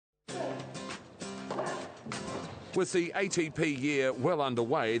With the ATP year well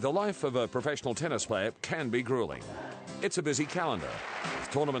underway, the life of a professional tennis player can be grueling. It's a busy calendar, with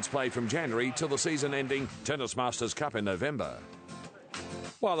tournaments played from January till the season-ending Tennis Masters Cup in November.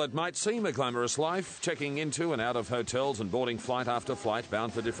 While it might seem a glamorous life, checking into and out of hotels and boarding flight after flight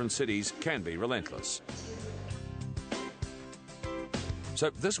bound for different cities can be relentless. So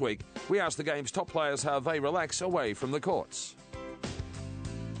this week, we asked the game's top players how they relax away from the courts.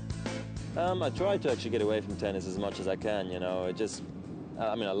 I try to actually get away from tennis as much as I can, you know.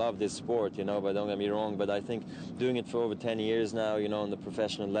 I love this sport, you know, but don't get me wrong, but I think doing it for over 10 years now, you know, on the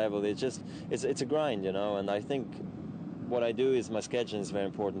professional level, it's a grind, you know, and I think what I do is my scheduling is very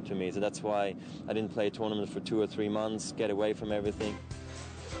important to me, so that's why I didn't play a tournament for 2 or 3 months, get away from everything.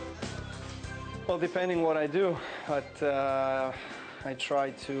 Well, depending what I do, but I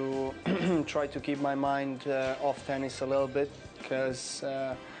try to keep my mind off tennis a little bit, because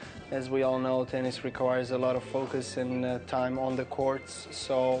as we all know, tennis requires a lot of focus and time on the courts,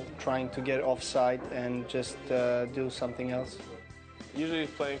 so trying to get offside and just do something else. Usually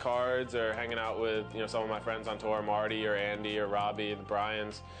playing cards or hanging out with, you know, some of my friends on tour, Marty or Andy or Robbie, the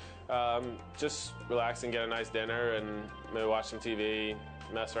Bryans. Just relax and get a nice dinner and maybe watch some TV,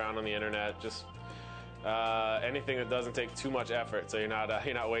 mess around on the internet, just anything that doesn't take too much effort, so you're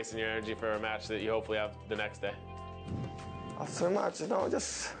not wasting your energy for a match that you hopefully have the next day. After a match, you know,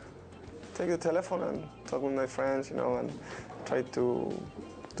 just take the telephone and talk with my friends, you know, and try to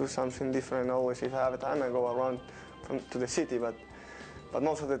do something different always. If I have time, I go around to the city, but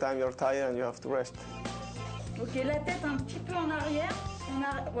most of the time you're tired and you have to rest. Ok, la tête un petit peu en arrière.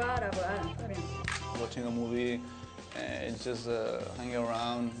 Voilà, très bien. Watching a movie, it's just hanging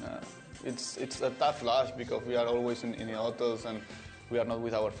around. It's a tough life because we are always in the hotels and we are not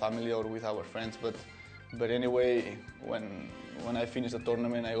with our family or with our friends. But anyway, when I finish the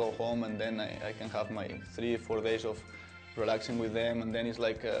tournament, I go home and then I can have my 3 or 4 days of relaxing with them, and then it's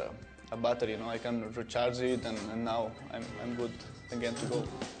like a battery, you know. I can recharge it, and now I'm good again to go.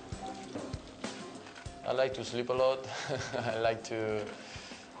 I like to sleep a lot. I like to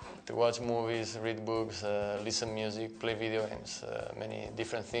watch movies, read books, listen music, play video games, many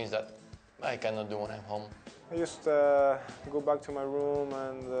different things that I cannot do when I'm home. I just go back to my room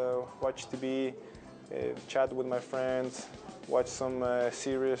and watch TV, chat with my friends, watch some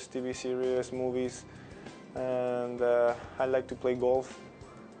TV series, movies, and I like to play golf,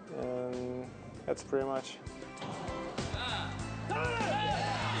 and that's pretty much. I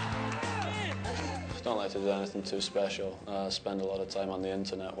don't like to do anything too special. I spend a lot of time on the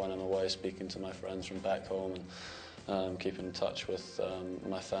internet when I'm away, speaking to my friends from back home and keeping in touch with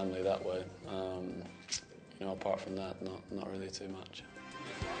my family that way. You know, apart from that, not really too much.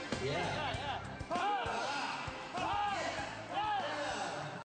 Yeah.